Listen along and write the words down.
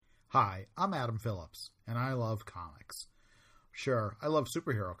Hi, I'm Adam Phillips, and I love comics. Sure, I love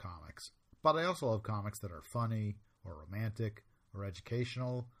superhero comics, but I also love comics that are funny, or romantic, or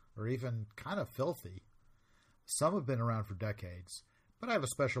educational, or even kind of filthy. Some have been around for decades, but I have a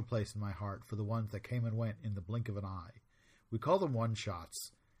special place in my heart for the ones that came and went in the blink of an eye. We call them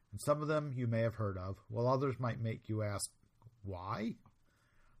one-shots, and some of them you may have heard of, while others might make you ask, why?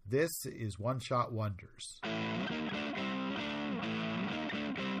 This is One Shot Wonders.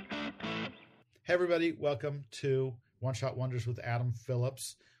 Hey everybody, welcome to One Shot Wonders with Adam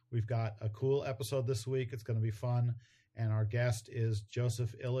Phillips. We've got a cool episode this week. It's going to be fun. And our guest is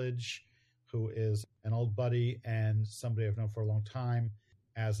Joseph Illidge, who is an old buddy and somebody I've known for a long time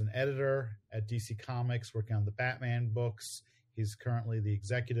as an editor at DC Comics, working on the Batman books. He's currently the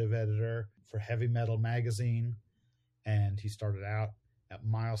executive editor for Heavy Metal Magazine, and he started out at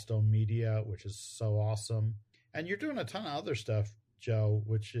Milestone Media, which is so awesome. And you're doing a ton of other stuff, Joe,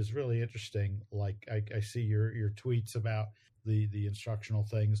 which is really interesting. Like I see your tweets about the instructional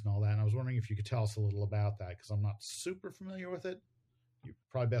things and all that. And I was wondering if you could tell us a little about that, because I'm not super familiar with it. You're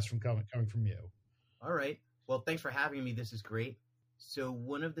probably best from coming from you. All right. Well, thanks for having me. This is great. So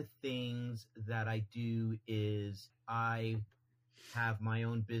one of the things that I do is I have my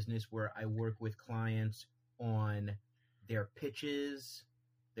own business where I work with clients on their pitches,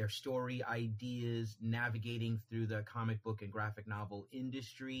 their story ideas, navigating through the comic book and graphic novel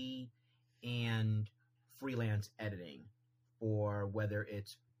industry, and freelance editing for whether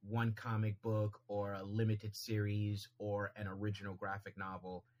it's one comic book or a limited series or an original graphic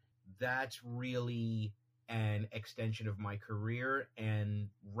novel. That's really an extension of my career. And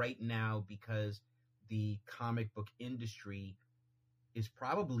right now, because the comic book industry is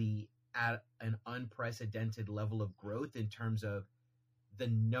probably at an unprecedented level of growth in terms of the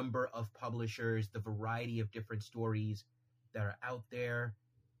number of publishers, the variety of different stories that are out there.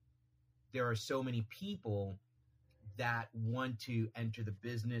 There are so many people that want to enter the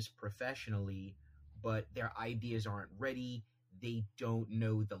business professionally, but their ideas aren't ready. They don't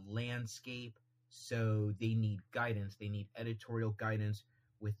know the landscape, so they need guidance. They need editorial guidance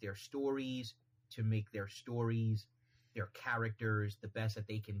with their stories to make their stories, their characters, the best that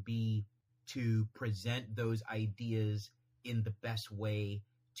they can be, to present those ideas in the best way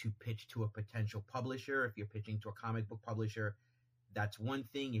to pitch to a potential publisher. If you're pitching to a comic book publisher, that's one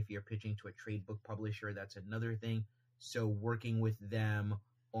thing. If you're pitching to a trade book publisher, that's another thing. So working with them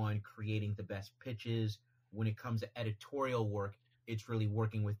on creating the best pitches. When it comes to editorial work, it's really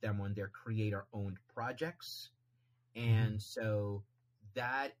working with them on their creator-owned projects. And so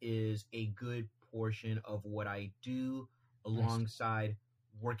that is a good portion of what I do, alongside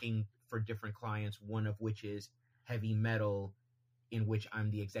working for different clients, one of which is Heavy Metal, in which I'm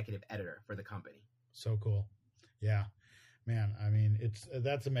the executive editor for the company. So cool. Yeah, man. I mean,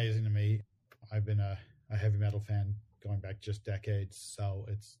 that's amazing to me. I've been a Heavy Metal fan going back just decades, so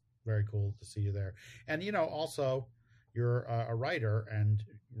it's very cool to see you there. And, also you're a writer and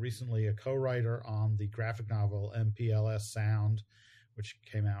recently a co-writer on the graphic novel MPLS Sound, which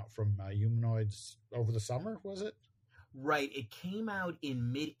came out from Humanoids over the summer, was it? Right. It came out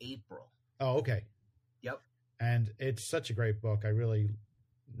in mid-April. Oh, okay. Yep. And it's such a great book. I really,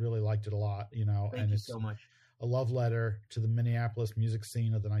 really liked it a lot, Thank you so much. A love letter to the Minneapolis music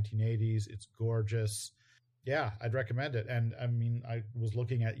scene of the 1980s. It's gorgeous. Yeah, I'd recommend it. And I mean, I was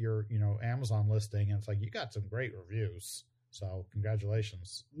looking at your, Amazon listing, and it's like, you got some great reviews. So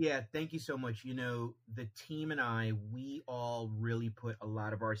congratulations. Yeah, thank you so much. The team and I, we all really put a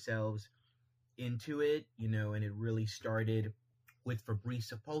lot of ourselves into it, and it really started with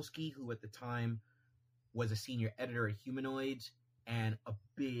Fabrice Sapolsky, who at the time was a senior editor at Humanoids and a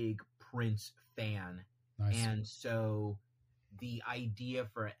big Prince fan. Nice. And so the idea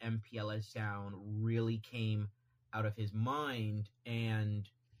for MPLS Sound really came out of his mind, and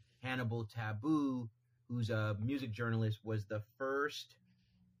Hannibal Taboo, who's a music journalist, was the first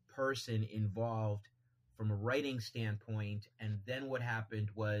person involved from a writing standpoint. And then what happened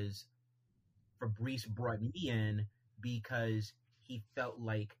was Fabrice brought me in because he felt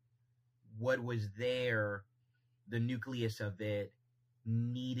like what was there, the nucleus of it,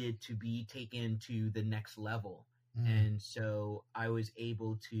 needed to be taken to the next level. And so I was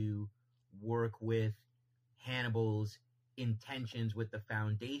able to work with Hannibal's intentions with the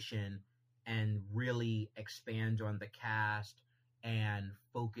foundation and really expand on the cast and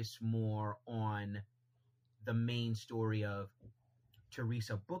focus more on the main story of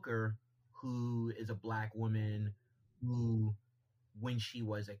Teresa Booker, who is a Black woman who, when she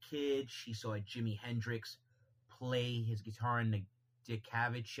was a kid, she saw Jimi Hendrix play his guitar in the Dick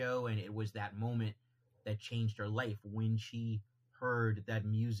Cavett show, and it was that moment that changed her life when she heard that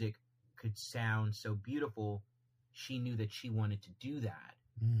music could sound so beautiful, she knew that she wanted to do that.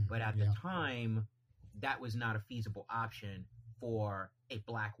 But at the time, that was not a feasible option for a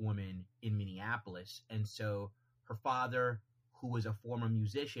Black woman in Minneapolis. And so her father, who was a former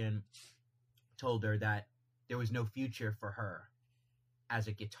musician, told her that there was no future for her as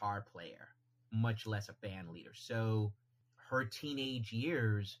a guitar player, much less a band leader. So her teenage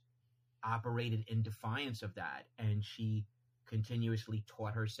years operated in defiance of that, and she continuously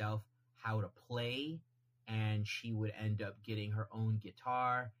taught herself how to play, and she would end up getting her own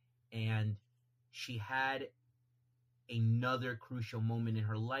guitar. And she had another crucial moment in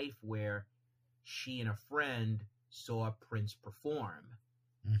her life where she and a friend saw Prince perform.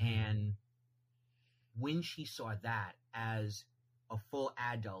 And when she saw that as a full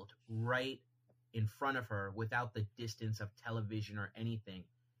adult right in front of her without the distance of television or anything,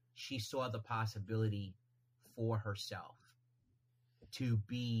 she saw the possibility for herself to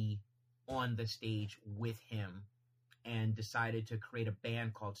be on the stage with him, and decided to create a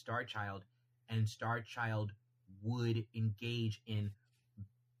band called Star Child. And Star Child would engage in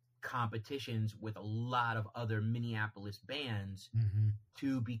competitions with a lot of other Minneapolis bands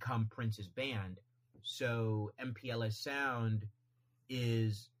to become Prince's band. So MPLS Sound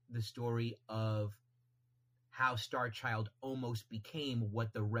is the story of how Star Child almost became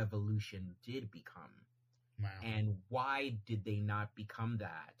what the Revolution did become. Wow. And why did they not become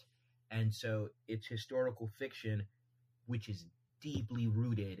that? And so it's historical fiction, which is deeply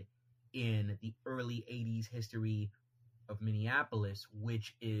rooted in the early 80s history of Minneapolis,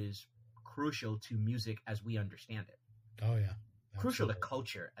 which is crucial to music as we understand it. Oh, yeah. Absolutely. Crucial to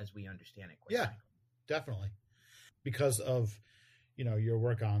culture as we understand it. Yeah, definitely. Because of, your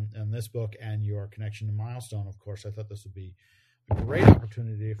work on this book and your connection to Milestone, of course, I thought this would be a great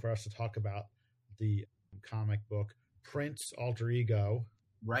opportunity for us to talk about the comic book Prince Alter Ego.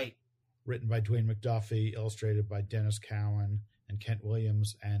 Right. Written by Dwayne McDuffie, illustrated by Dennis Cowan and Kent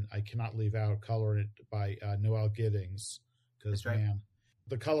Williams, and I cannot leave out coloring it by Noel Giddings, because, right, man,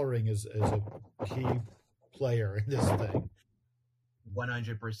 the coloring is a key player in this thing.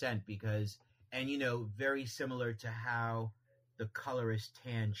 100%, because, and very similar to how the colorist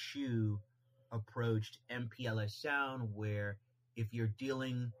Tan Shu approached MPLS Sound, where if you're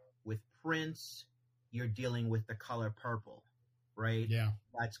dealing with Prince, you're dealing with the color purple, right? Yeah.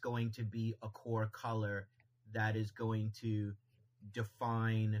 That's going to be a core color that is going to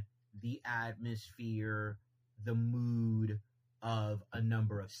define the atmosphere, the mood of a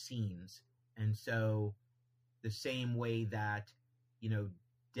number of scenes. And so the same way that,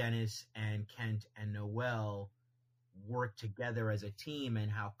 Dennis and Kent and Noel worked together as a team,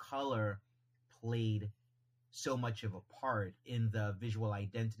 and how color played so much of a part in the visual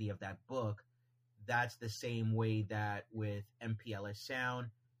identity of that book, that's the same way that with MPLS Sound,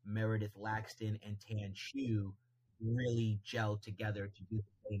 Meredith Laxton and Tan Shu really gelled together to do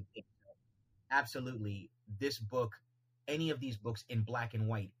the same thing. Absolutely, this book, any of these books in black and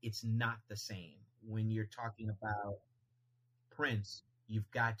white, it's not the same. When you're talking about Prince, you've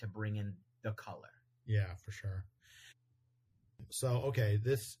got to bring in the color. Yeah, for sure. So, okay,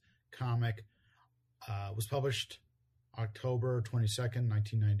 this comic was published October 22nd,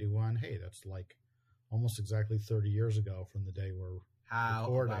 1991. Hey, that's like almost exactly 30 years ago from the day we're recording. How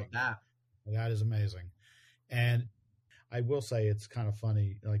about that? That is amazing. And I will say it's kind of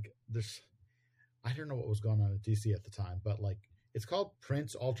funny. Like, I don't know what was going on at DC at the time, but like, it's called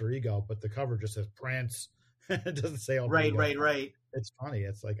Prince Alter Ego, but the cover just says Prince. It doesn't say Alter Ego. Right. It's funny.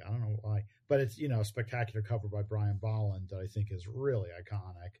 It's like, I don't know why, but it's, a spectacular cover by Brian Bolland that I think is really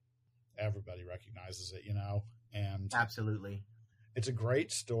iconic. Everybody recognizes it, and absolutely. It's a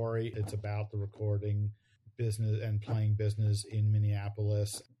great story. It's about the recording business and playing business in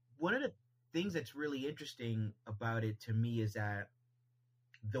Minneapolis. One of the things that's really interesting about it to me is that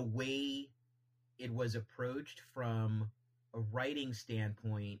the way it was approached from a writing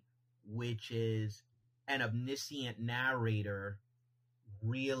standpoint, which is an omniscient narrator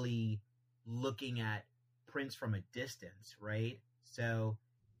really looking at Prince from a distance, right? So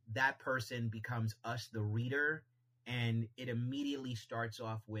that person becomes us, the reader, and it immediately starts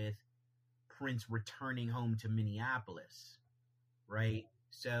off with Prince returning home to Minneapolis, right?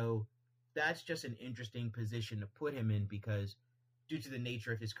 So that's just an interesting position to put him in, because due to the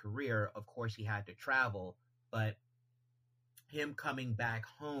nature of his career, of course, he had to travel, but him coming back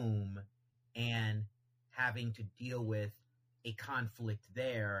home and having to deal with a conflict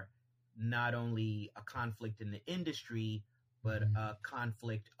there, not only a conflict in the industry, but a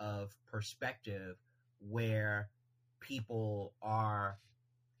conflict of perspective, where people are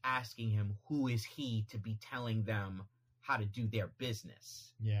asking him, who is he to be telling them how to do their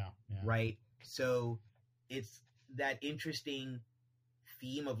business. Yeah. Right? So it's that interesting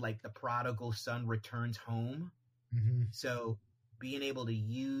theme of like the prodigal son returns home. Mm-hmm. So being able to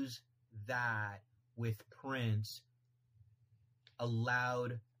use that with Prince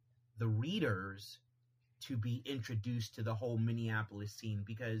allowed the readers to be introduced to the whole Minneapolis scene,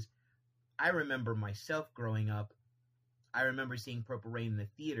 because I remember myself growing up, I remember seeing Purple Rain in the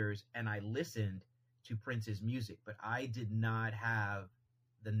theaters, and I listened to Prince's music, but I did not have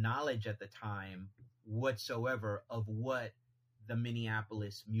the knowledge at the time whatsoever of what the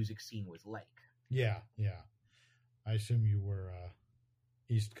Minneapolis music scene was like. Yeah. I assume you were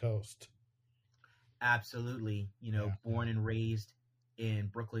East Coast. Absolutely. Born and raised in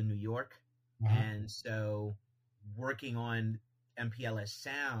Brooklyn, New York. Uh-huh. And so working on MPLS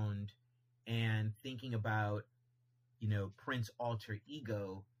sound and thinking about, Prince alter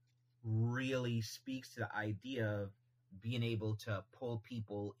ego really speaks to the idea of being able to pull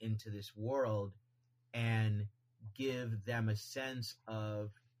people into this world and give them a sense of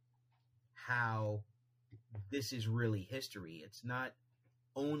how this is really history. It's not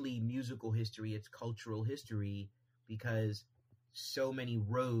only musical history, it's cultural history, because so many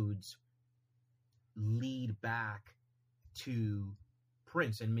roads lead back to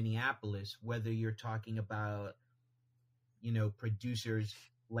Prince and Minneapolis, whether you're talking about, producers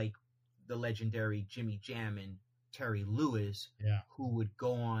like the legendary Jimmy Jam and Terry Lewis, who would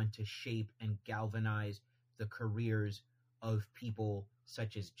go on to shape and galvanize the careers of people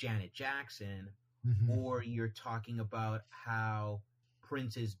such as Janet Jackson, Mm-hmm. or you're talking about how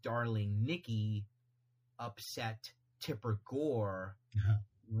Prince's darling Nikki upset Tipper Gore,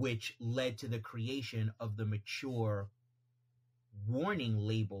 which led to the creation of the mature warning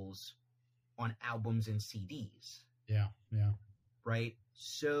labels on albums and CDs. Yeah. Right?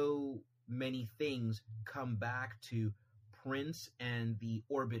 So many things come back to Prince and the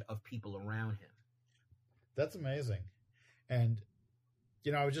orbit of people around him. That's amazing. And,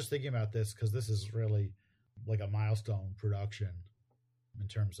 I was just thinking about this because this is really like a milestone production in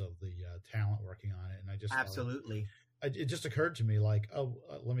terms of the talent working on it. And I just absolutely, it just occurred to me like,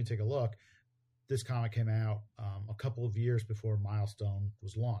 let me take a look. This comic came out a couple of years before Milestone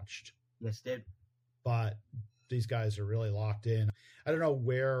was launched. Yes, it did. But these guys are really locked in. I don't know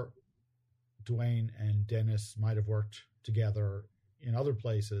where Dwayne and Dennis might have worked together in other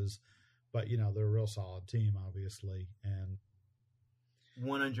places, but they're a real solid team, obviously. And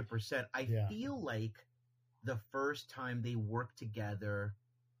 100%. I feel like the first time they worked together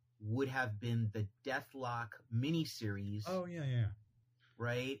would have been the Deathlock miniseries. Oh, yeah.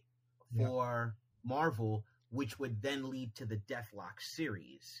 Right? For Marvel, which would then lead to the Deathlock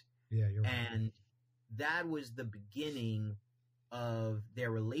series. Yeah, you're right. And that was the beginning of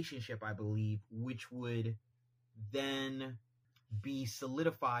their relationship, I believe, which would then be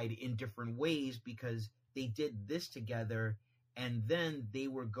solidified in different ways because they did this together, and then they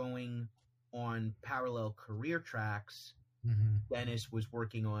were going on parallel career tracks. Mm-hmm. Dennis was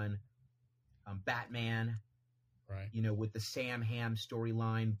working on Batman, right? With the Sam Hamm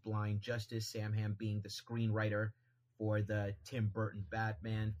storyline, Blind Justice, Sam Hamm being the screenwriter for the Tim Burton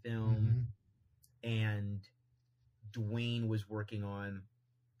Batman film. Mm-hmm. And Dwayne was working on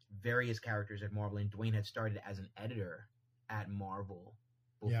various characters at Marvel, and Dwayne had started as an editor at Marvel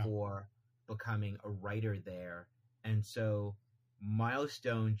before becoming a writer there. And so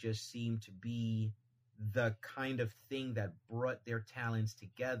Milestone just seemed to be the kind of thing that brought their talents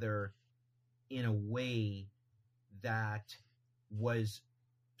together in a way that was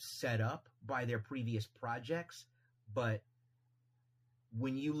set up by their previous projects. But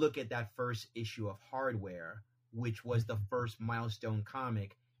when you look at that first issue of Hardware, which was the first Milestone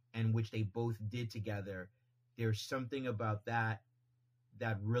comic and which they both did together, there's something about that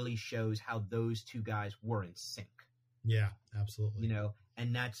really shows how those two guys were in sync. Yeah, absolutely.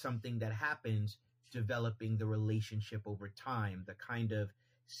 And that's something that happens developing the relationship over time. The kind of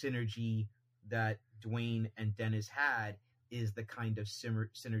synergy that Dwayne and Dennis had is the kind of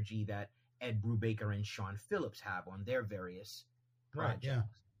synergy that Ed Brubaker and Sean Phillips have on their various projects. Right, yeah,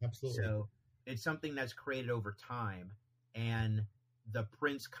 absolutely. So it's something that's created over time. And the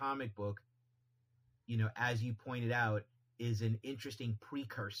Prince comic book, as you pointed out, is an interesting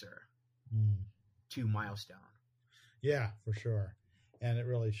precursor to Milestone. Yeah, for sure. And it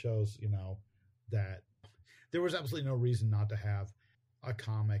really shows, that there was absolutely no reason not to have a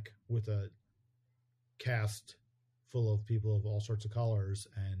comic with a cast full of people of all sorts of colors.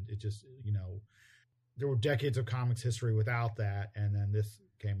 And it just, there were decades of comics history without that. And then this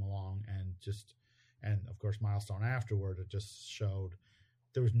came along and of course, Milestone afterward, it just showed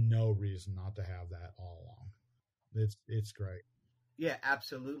there was no reason not to have that all along. It's great. Yeah,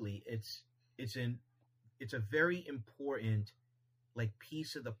 absolutely. It's a very important like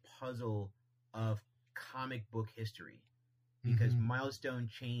piece of the puzzle of comic book history because Milestone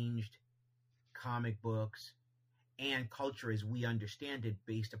changed comic books and culture as we understand it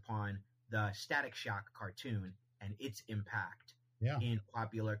based upon the Static Shock cartoon and its impact in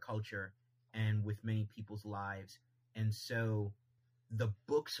popular culture and with many people's lives. And so the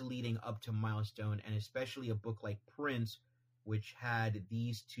books leading up to Milestone, and especially a book like Prince, which had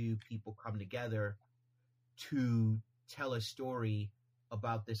these two people come together to tell a story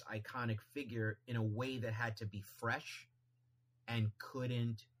about this iconic figure in a way that had to be fresh and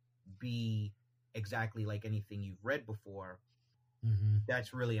couldn't be exactly like anything you've read before.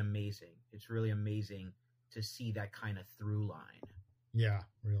 That's really amazing. It's really amazing to see that kind of through line. Yeah,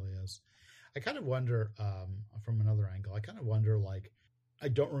 really is. I kind of wonder, from another angle, I kind of wonder, like, I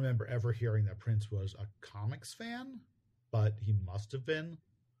don't remember ever hearing that Prince was a comics fan, but he must have been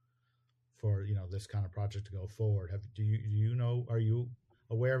for, this kind of project to go forward. Do you know, are you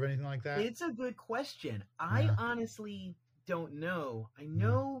aware of anything like that? It's a good question. I honestly don't know. I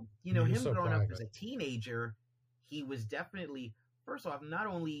know, him so growing private. up as a teenager, he was definitely, first off, not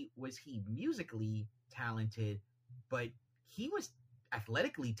only was he musically talented, but he was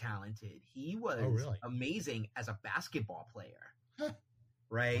athletically talented. He was amazing as a basketball player.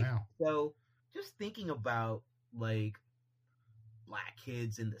 Right? Wow. So just thinking about like black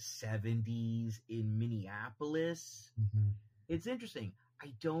kids in the 70s in Minneapolis, it's interesting.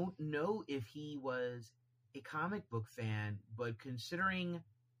 I don't know if he was a comic book fan, but considering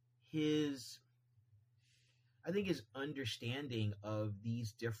his understanding of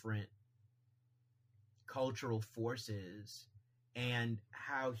these different cultural forces and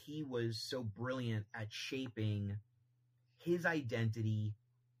how he was so brilliant at shaping his identity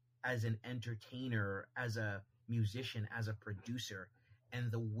as an entertainer, as a musician, as a producer,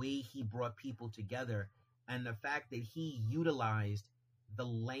 and the way he brought people together, and the fact that he utilized the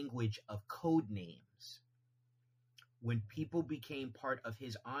language of code names. When people became part of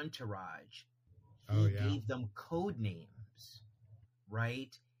his entourage, he gave them code names,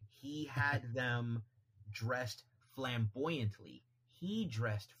 right? He had them dressed flamboyantly. He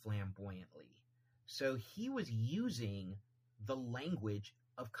dressed flamboyantly. So he was using the language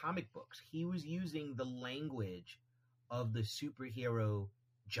of comic books. He was using the language of the superhero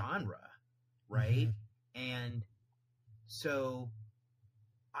genre, right? And so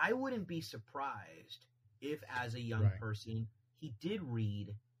I wouldn't be surprised if, as a young person, he did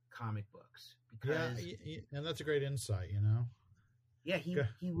read comic books. Because, and that's a great insight, Yeah,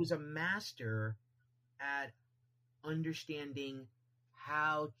 he was a master at understanding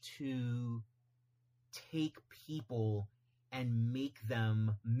how to take people and make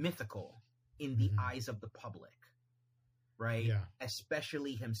them mythical in the eyes of the public, right? Yeah.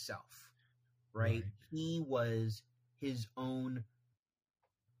 Especially himself, right? He was his own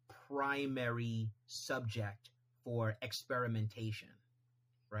primary subject for experimentation,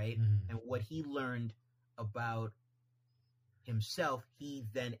 right? And what he learned about himself, he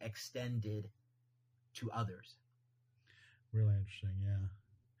then extended to others. Really interesting,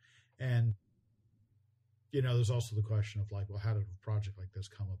 yeah. And there's also the question of like, well, how did a project like this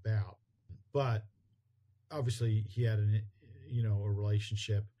come about? But obviously, he had a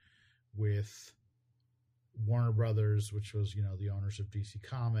relationship with Warner Brothers, which was the owners of DC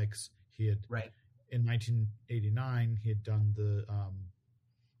Comics. He had in 1989 he had done the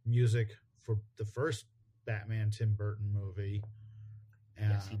music for the first Batman Tim Burton movie.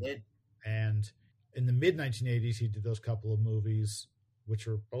 Yes, he did. And in the mid 1980s, he did those couple of movies, which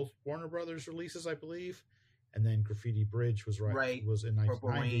were both Warner Brothers releases, I believe. And then Graffiti Bridge was was in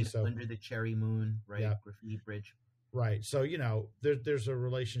 1990. So Under the Cherry Moon, right? Yeah. Graffiti Bridge. Right. So, there's a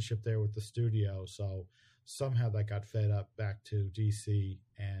relationship there with the studio. So somehow that got fed up back to DC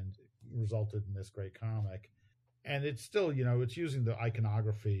and resulted in this great comic. And it's still, it's using the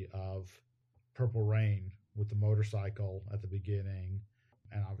iconography of Purple Rain with the motorcycle at the beginning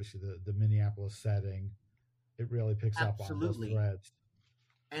and obviously the Minneapolis setting. It really picks up on those threads.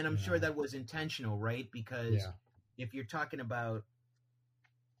 And I'm sure that was intentional, right? Because if you're talking about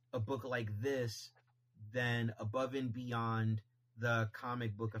a book like this, then above and beyond the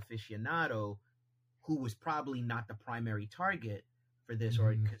comic book aficionado, who was probably not the primary target for this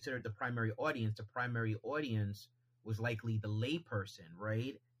or considered the primary audience was likely the layperson,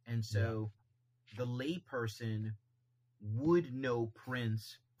 right? And so the layperson would know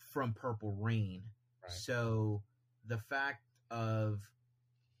Prince from Purple Rain. Right. So the fact of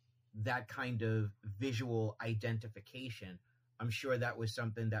that kind of visual identification, I'm sure that was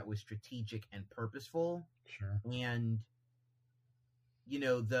something that was strategic and purposeful. Sure. And,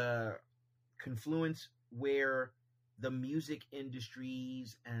 the confluence where the music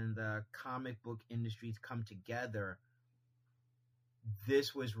industries and the comic book industries come together,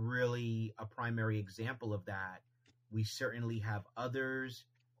 this was really a primary example of that. We certainly have others.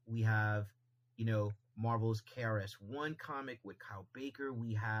 We have, Marvel's KRS-One comic with Kyle Baker.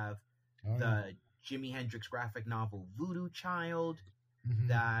 We have the Jimi Hendrix graphic novel Voodoo Child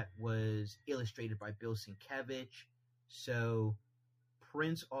that was illustrated by Bill Sienkiewicz. So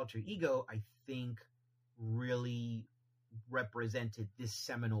Prince Alter Ego, I think, really represented this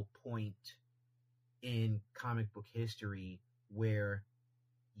seminal point in comic book history where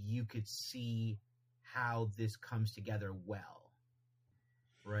you could see how this comes together well,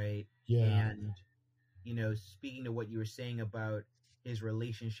 right? Yeah. And, speaking to what you were saying about his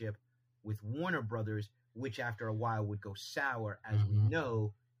relationship with Warner Brothers, which after a while would go sour, as we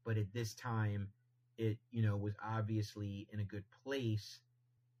know, but at this time, it, was obviously in a good place.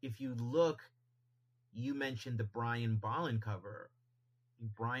 If you look, you mentioned the Brian Bolland cover.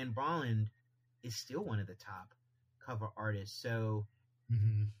 Brian Bolland is still one of the top cover artists. So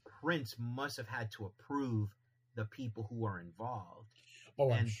Prince must have had to approve the people who are involved.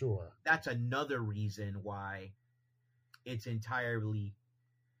 Oh, I'm sure. That's another reason why it's entirely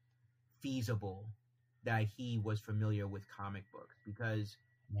feasible that he was familiar with comic books, because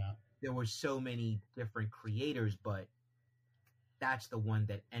there were so many different creators, but that's the one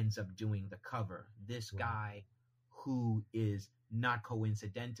that ends up doing the cover. This guy who is not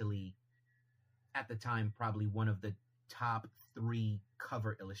coincidentally at the time probably one of the top 3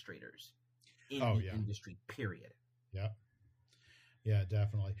 cover illustrators in the industry, period. Yeah,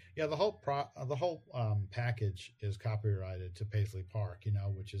 definitely. Yeah, the whole package is copyrighted to Paisley Park,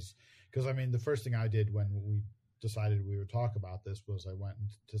 which is because the first thing I did when we decided we would talk about this was I went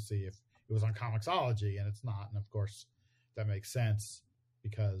to see if it was on Comixology, and it's not. And of course, that makes sense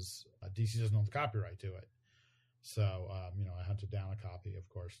because DC doesn't own the copyright to it. So, I hunted down a copy. Of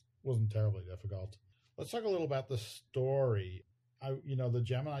course, it wasn't terribly difficult. Let's talk a little about the story. The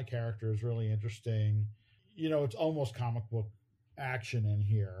Gemini character is really interesting. It's almost comic book action in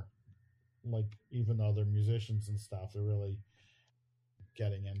here. Like, even though they're musicians and stuff, they're really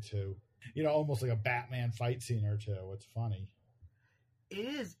getting into, almost like a Batman fight scene or two. It's funny. It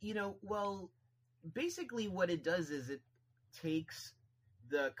is, well, basically what it does is it takes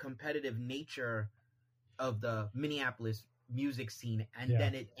the competitive nature of the Minneapolis music scene and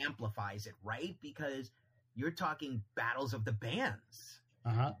then it amplifies it, right? Because you're talking battles of the bands,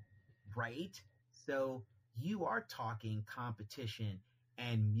 right? So you are talking competition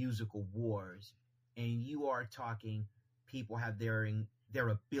and musical wars, and you are talking people have their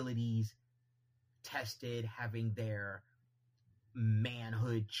abilities tested, having their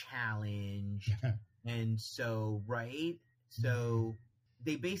manhood challenged. And so, right? So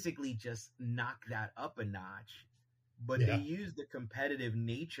they basically just knock that up a notch, but they use the competitive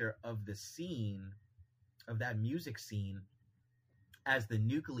nature of the scene, of that music scene, as the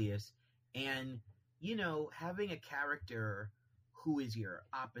nucleus. And, having a character who is your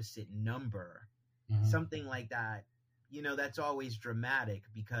opposite number, something like that, that's always dramatic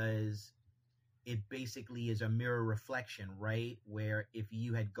because it basically is a mirror reflection, right? Where if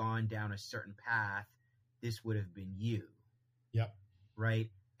you had gone down a certain path, this would have been you. Yep. Right?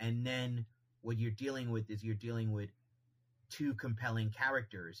 And then what you're dealing with is you're dealing with 2 compelling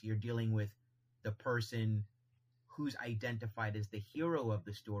characters. You're dealing with the person who's identified as the hero of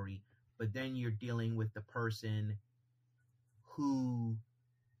the story, but then you're dealing with the person who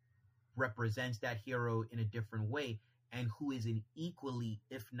represents that hero in a different way and who is an equally,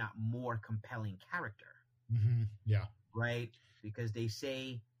 if not more, compelling character. Yeah. Right? Because they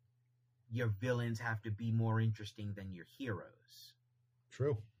say your villains have to be more interesting than your heroes.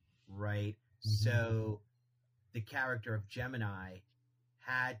 True. Right? So the character of Gemini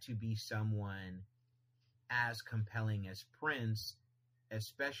had to be someone as compelling as Prince,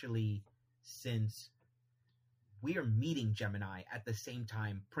 especially since we are meeting Gemini at the same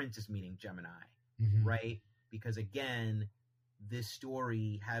time Prince is meeting Gemini, right? Because again, this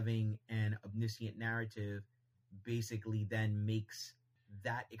story having an omniscient narrative basically then makes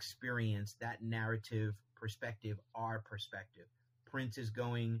that experience, that narrative perspective, our perspective. Prince is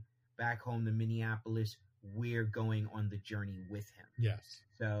going back home to Minneapolis. We're going on the journey with him. Yes.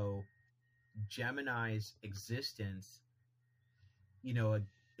 So Gemini's existence,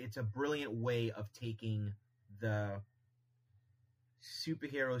 it's a brilliant way of taking the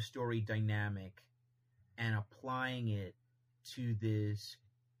superhero story dynamic and applying it to this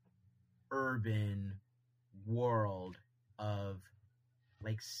urban world of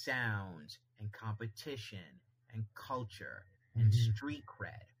like sounds and competition and culture and street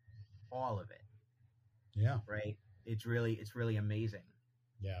cred, all of it. Yeah. Right. It's really amazing.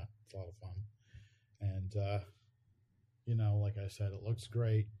 Yeah. It's a lot of fun. And, like I said, it looks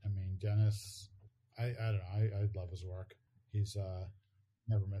great. I mean, Dennis, I don't know. I love his work. He's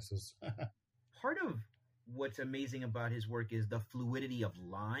never misses. Part of what's amazing about his work is the fluidity of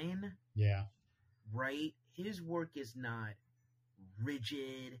line. Yeah. Right? His work is not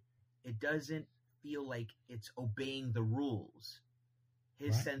rigid. It doesn't feel like it's obeying the rules.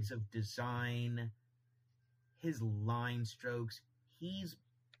 His sense of design, his line strokes, he's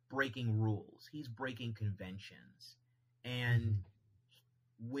breaking rules. He's breaking conventions. And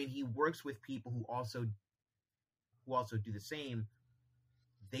when he works with people who also do the same,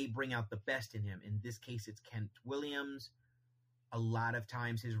 they bring out the best in him. In this case, it's Kent Williams. A lot of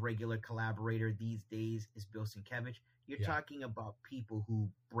times his regular collaborator these days is Bill Sienkiewicz. You're talking about people who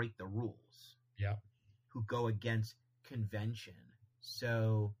break the rules. Yeah. Who go against convention.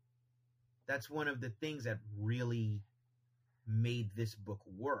 So that's one of the things that really made this book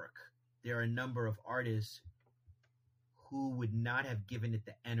work. There are a number of artists who would not have given it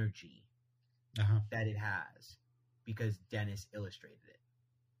the energy that it has because Dennis illustrated it.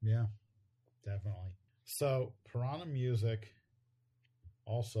 Yeah, definitely. So Piranha Music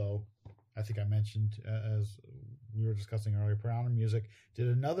also, I think I mentioned as we were discussing earlier, Piranha Music did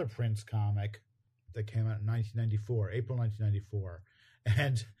another Prince comic that came out in April 1994.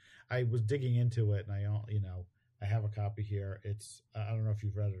 And I was digging into it, and I have a copy here. It's, I don't know if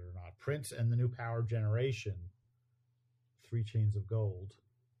you've read it or not. Prince and the New Power Generation, 3 Chains of Gold.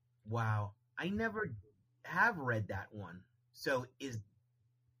 Wow. I never have read that one. So is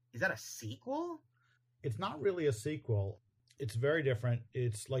that a sequel? It's not really a sequel. It's very different.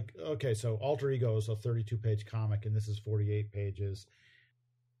 It's like, okay, so Alter Ego is a 32-page comic, and this is 48 pages.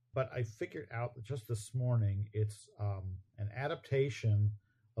 But I figured out that just this morning, it's an adaptation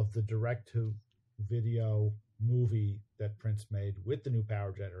of the direct-to-video movie that Prince made with the New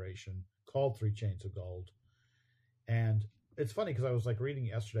Power Generation called 3 Chains of Gold. And it's funny because I was like reading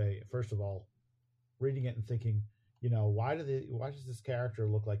it yesterday, first of all, reading it and thinking, why does this character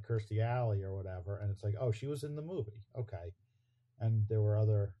look like Kirstie Alley or whatever? And it's like, oh, she was in the movie. Okay. And there were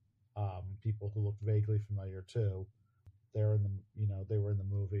other people who looked vaguely familiar too. They were in the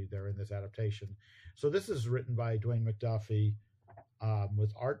movie. They're in this adaptation. So this is written by Dwayne McDuffie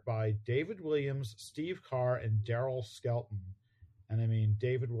with art by David Williams, Steve Carr, and Daryl Skelton. And I mean,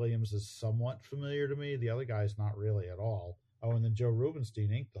 David Williams is somewhat familiar to me. The other guy's not really at all. Oh, and then Joe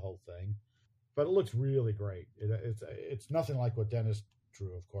Rubenstein inked the whole thing. But it looks really great. It's nothing like what Dennis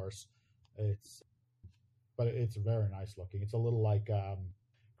drew, of course. But it's very nice looking. It's a little like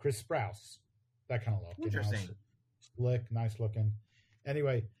Chris Sprouse, that kind of look. Interesting. Slick, nice looking.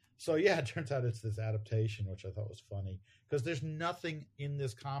 Anyway, so yeah, it turns out it's this adaptation, which I thought was funny because there's nothing in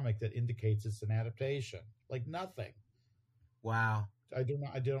this comic that indicates it's an adaptation. Like nothing. Wow. I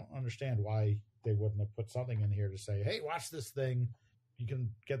don't understand why they wouldn't have put something in here to say, "Hey, watch this thing. You can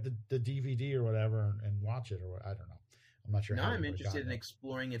get the DVD or whatever and watch it," or what. I don't know. I'm not sure. Now I'm interested in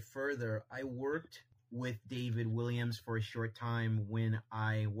exploring it further. I worked with David Williams for a short time when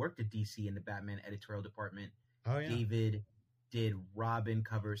I worked at DC in the Batman editorial department. Oh, yeah. David did Robin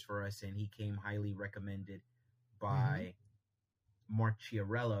covers for us, and he came highly recommended by Mark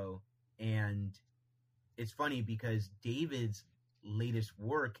Chiarello. And it's funny because David's latest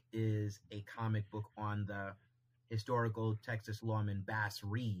work is a comic book on the historical Texas lawman Bass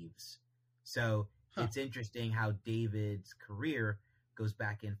Reeves. So it's interesting how David's career goes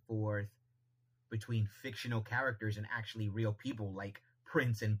back and forth between fictional characters and actually real people like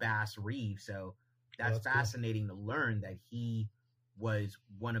Prince and Bass Reeves. So that's fascinating to learn that he was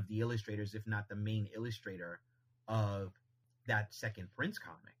one of the illustrators, if not the main illustrator of that second Prince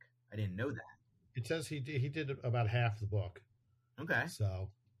comic. I didn't know that. It says he did about half the book. Okay. So,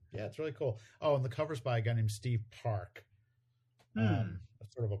 yeah, it's really cool. Oh, and the cover's by a guy named Steve Park.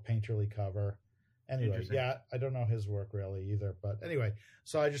 Sort of a painterly cover. Anyway, yeah, I don't know his work really either. But anyway,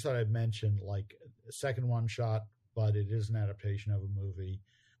 so I just thought I'd mention like second one shot, but it is an adaptation of a movie.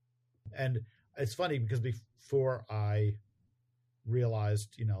 And it's funny because before I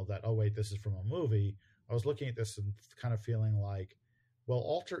realized, that, oh, wait, this is from a movie, I was looking at this and kind of feeling like, well,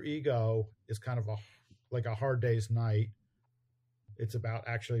 Alter Ego is kind of like a Hard Day's Night. It's about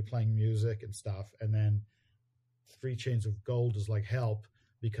actually playing music and stuff. And then 3 Chains of Gold is like Help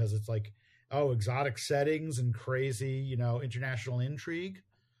because it's like, oh, exotic settings and crazy, international intrigue.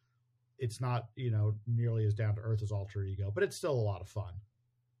 It's not, nearly as down to earth as Alter Ego, but it's still a lot of fun.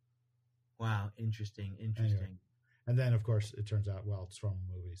 Wow. Interesting. Anyway. And then, of course, it turns out, well, it's from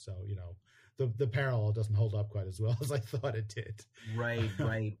a movie. So, you know, the parallel doesn't hold up quite as well as I thought it did. Right.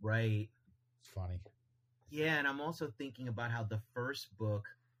 It's funny. Yeah, and I'm also thinking about how the first book,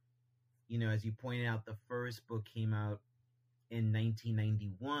 you know, as you pointed out, the first book came out in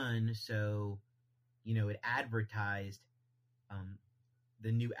 1991. So, you know, it advertised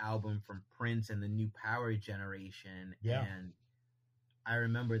the new album from Prince and the new Power Generation. Yeah. And I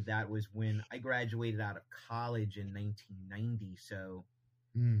remember that was when I graduated out of college in 1990. So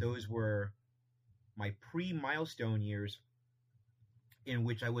those were my pre-Milestone years in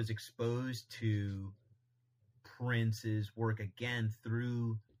which I was exposed to Prince's work again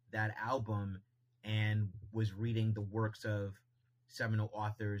through that album and was reading the works of seminal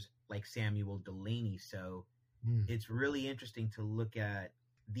authors like Samuel Delany. So it's really interesting to look at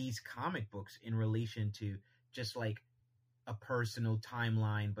these comic books in relation to just like a personal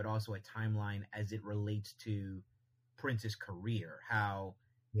timeline, but also a timeline as it relates to Prince's career. How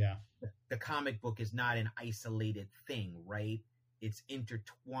the comic book is not an isolated thing, right? It's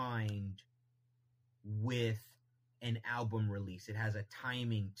intertwined with an album release. It has a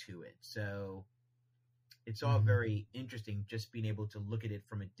timing to it. So it's all very interesting just being able to look at it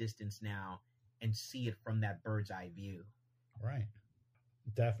from a distance now and see it from that bird's eye view. Right.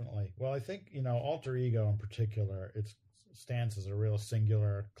 Definitely. Well, I think, you know, Alter Ego in particular, it stands as a real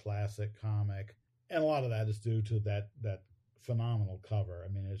singular classic comic. And a lot of that is due to that phenomenal cover.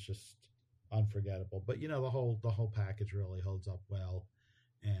 I mean, it's just unforgettable. But, you know, the whole package really holds up well.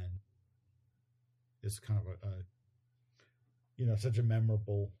 And it's kind of a you know, such a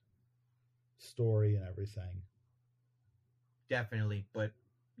memorable story and everything. Definitely. But,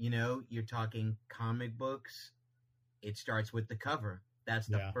 you know, you're talking comic books. It starts with the cover. That's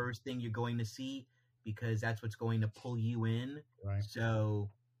the first thing you're going to see because that's what's going to pull you in. Right.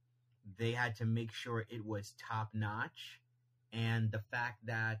 So they had to make sure it was top notch. And the fact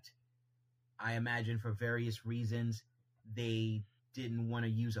that I imagine for various reasons they didn't want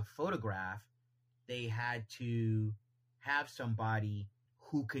to use a photograph, they had to have somebody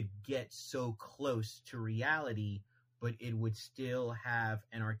who could get so close to reality, but it would still have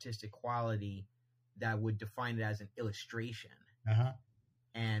an artistic quality that would define it as an illustration.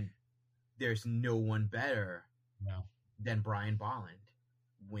 And there's no one better than Brian Bolland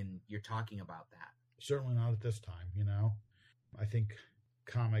when you're talking about that. Certainly not at this time, you know. I think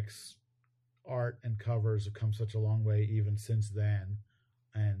comics art and covers have come such a long way even since then.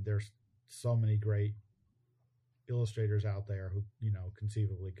 And there's so many great illustrators out there who, you know,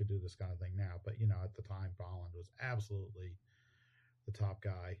 conceivably could do this kind of thing now. But, you know, at the time, Bolland was absolutely the top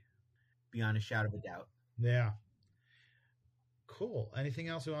guy. Beyond a shadow of a doubt. Yeah. Cool. Anything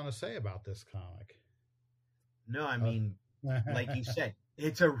else you want to say about this comic? No, I mean, like you said,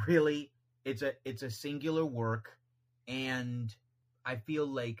 it's a singular work. And I feel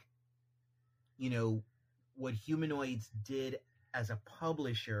like, you know, what Humanoids did as a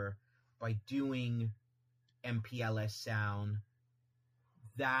publisher by doing MPLS Sound,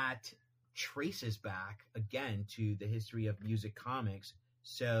 that traces back again to the history of music comics.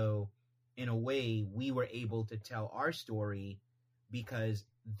 So in a way, we were able to tell our story because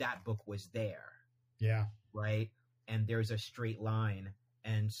that book was there. Yeah. Right? And there's a straight line.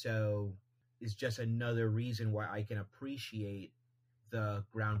 And so it's just another reason why I can appreciate the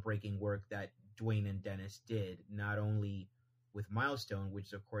groundbreaking work that Dwayne and Dennis did, not only with Milestone, which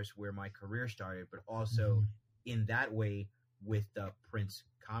is of course where my career started, but also in that way with the Prince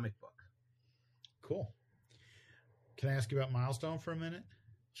comic book. Cool. Can I ask you about Milestone for a minute?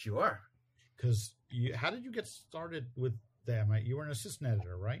 Sure. Because how did you get started with them? You were an assistant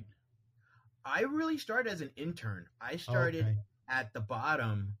editor, right? I really started as an intern. I started at the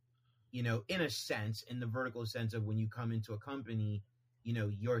bottom, you know, in a sense, in the vertical sense of when you come into a company, you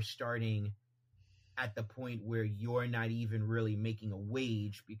know, you're starting at the point where you're not even really making a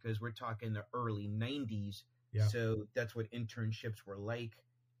wage because we're talking the early 90s. Yeah. So that's what internships were like.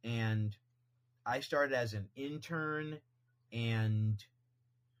 And I started as an intern and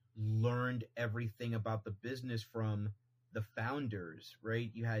learned everything about the business from the founders, right?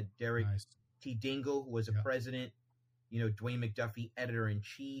 You had Derek T. Dingle, who was a president, you know, Dwayne McDuffie,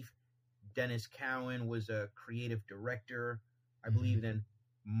 editor-in-chief. Dennis Cowan was a creative director. I believe then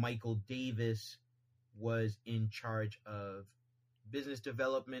Michael Davis was in charge of business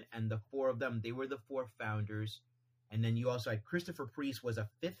development, and the four of them, they were the four founders. And then you also had Christopher Priest was a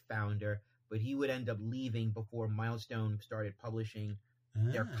fifth founder, but he would end up leaving before Milestone started publishing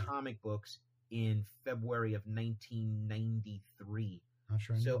their comic books in February of 1993. Not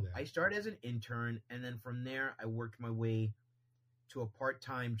sure I so knew that. I started as an intern, and then from there I worked my way to a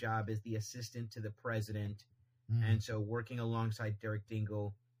part-time job as the assistant to the president. And so working alongside Derek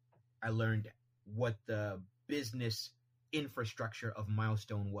Dingle, I learned what the business infrastructure of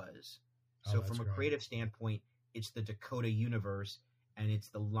Milestone was. So from a creative standpoint, it's the Dakota universe, and it's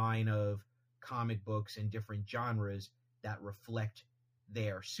the line of comic books and different genres that reflect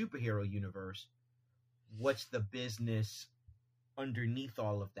their superhero universe. What's the business underneath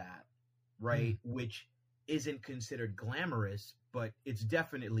all of that, right? Which isn't considered glamorous, but it's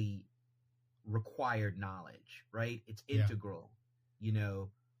definitely required knowledge, right? It's integral. You know,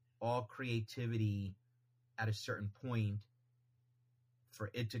 all creativity at a certain point, for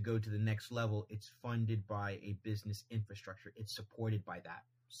it to go to the next level, it's funded by a business infrastructure. It's supported by that.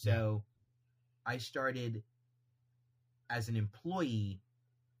 So I started as an employee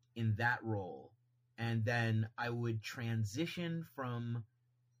in that role, and then I would transition from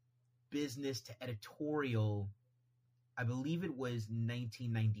business to editorial. I believe it was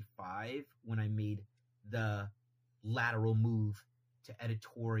 1995 when I made the lateral move to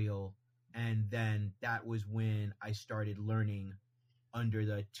editorial, and then that was when I started learning under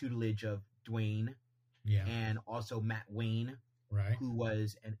the tutelage of Dwayne and also Matt Wayne, who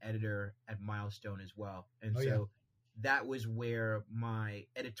was an editor at Milestone as well. And that was where my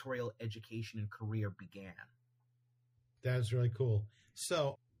editorial education and career began. That's really cool.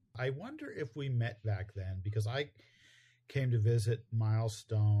 So I wonder if we met back then, because I came to visit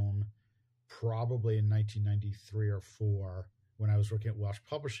Milestone probably in 1993 or 4 when I was working at Welsh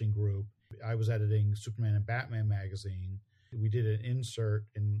Publishing Group. I was editing Superman and Batman magazine. We did an insert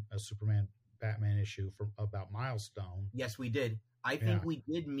in a Superman Batman issue about Milestone. Yes, we did. I think we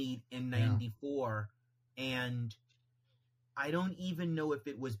did meet in 94, and I don't even know if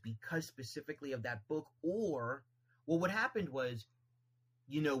it was because specifically of that book or, well, what happened was,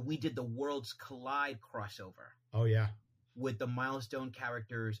 you know, we did the Worlds Collide crossover. Oh, yeah. With the Milestone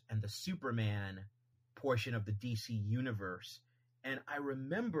characters and the Superman portion of the DC universe. And I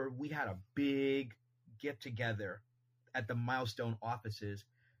remember we had a big get-together at the Milestone offices,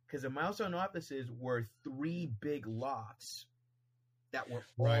 because the Milestone offices were 3 big lofts that were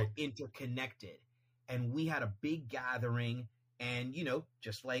all interconnected. And we had a big gathering, and, you know,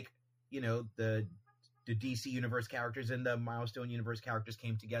 just like, you know, the DC universe characters and the Milestone universe characters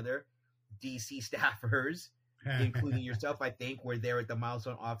came together, DC staffers, including yourself, I think, were there at the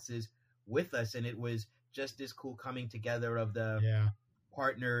Milestone offices with us. And it was just this cool coming together of the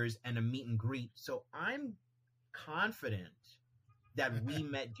partners and a meet and greet. So I'm confident that we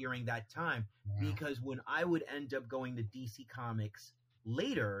met during that time, because when I would end up going to DC Comics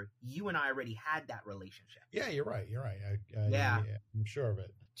later, you and I already had that relationship. Yeah, you're right. I'm sure of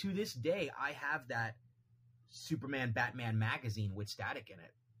it. To this day, I have that Superman Batman magazine with Static in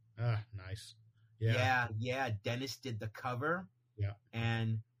it. Nice. Yeah. Dennis did the cover. Yeah.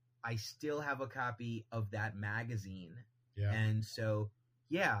 And I still have a copy of that magazine. Yeah. And so,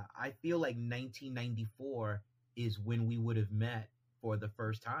 I feel like 1994 is when we would have met for the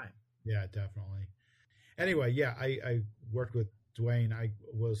first time. Yeah, definitely. Anyway, I worked with Dwayne. I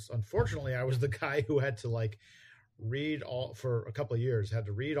was the guy who had to read all for a couple of years, had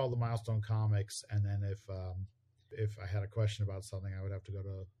to read all the Milestone comics. And then if I had a question about something, I would have to go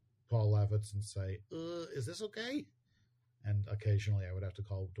to Paul Levitz and say, is this okay? And occasionally I would have to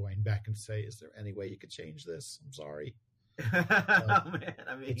call Dwayne back and say, is there any way you could change this? I'm sorry. Man,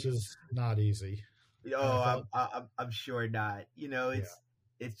 I mean, which is not easy. I'm sure not. You know,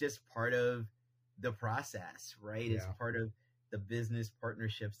 it's just part of the process, right? It's part of the business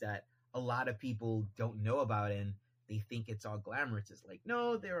partnerships that a lot of people don't know about, and they think it's all glamorous. It's like,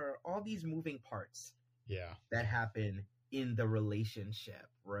 no, there are all these moving parts that happen in the relationship,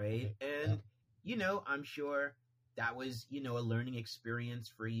 right? And you know, I'm sure that was, you know, a learning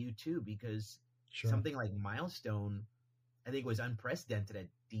experience for you too, because something like Milestone, I think, was unprecedented at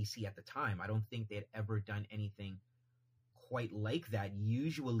DC at the time. I don't think they'd ever done anything quite like that.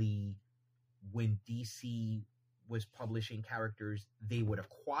 Usually when DC was publishing characters, they would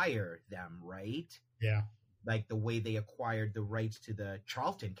acquire them, right? Yeah. Like the way they acquired the rights to the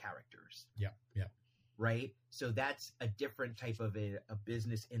Charlton characters. Yeah. Right? So that's a different type of a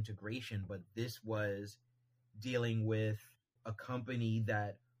business integration, but this was dealing with a company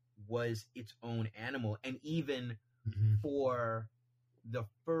that was its own animal. And even for the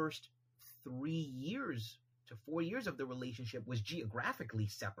first 3 years to 4 years of the relationship was geographically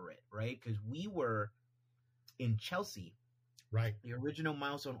separate, right? Because we were in Chelsea. Right. The original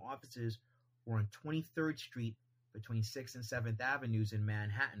Milestone offices were on 23rd Street between 6th and 7th Avenues in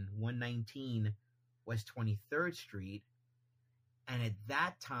Manhattan. 119 West 23rd Street. And at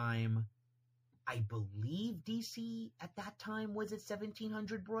that time, I believe DC at that time was at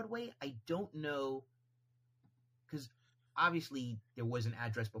 1700 Broadway. I don't know because obviously there was an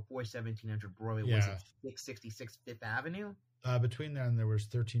address before 1700 Broadway. Yeah. Was it 666 Fifth Avenue? Between then, there was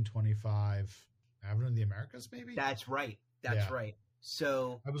 1325 Avenue of the Americas, maybe? That's right. That's right.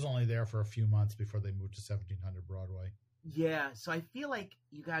 So I was only there for a few months before they moved to 1700 Broadway. Yeah, so I feel like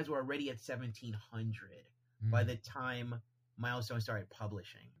you guys were already at 1700 by the time Milestone started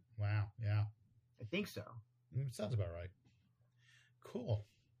publishing. Wow, yeah. I think so. Sounds about right. Cool.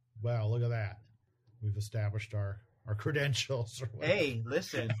 Well, look at that. We've established our credentials. Hey,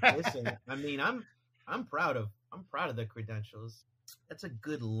 listen. I mean, I'm proud of the credentials. That's a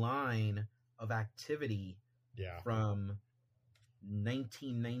good line of activity. Yeah. From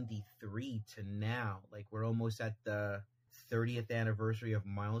 1993 to now. Like, we're almost at the 30th anniversary of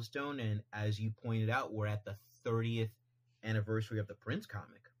Milestone, and as you pointed out, we're at the 30th anniversary of the Prince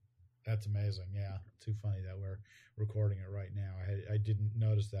comic. That's amazing. Yeah, too funny that we're recording it right now. I didn't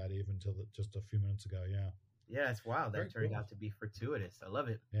notice that even until just a few minutes ago. Yeah, it's wild. Very that turned cool. out to be fortuitous. I love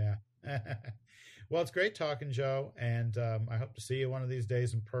it. Yeah. Well, it's great talking, Joe, and I hope to see you one of these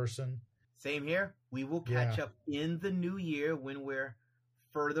days in person. Same here. We will catch up in the new year when we're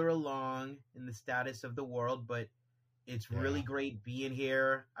further along in the status of the world, but it's really great being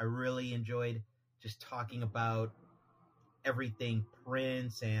here. I really enjoyed just talking about everything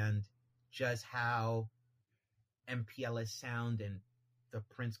Prince and just how MPLS sound and the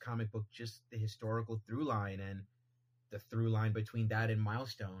Prince comic book, just the historical through line and the through line between that and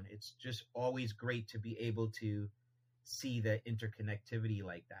Milestone. It's just always great to be able to see the interconnectivity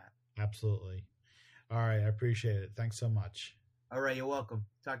like that. Absolutely. All right. I appreciate it. Thanks so much. All right. You're welcome.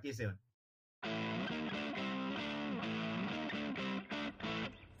 Talk to you soon.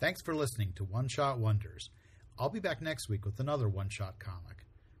 Thanks for listening to One Shot Wonders. I'll be back next week with another one-shot comic.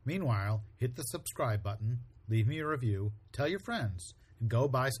 Meanwhile, hit the subscribe button, leave me a review, tell your friends, and go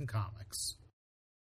buy some comics.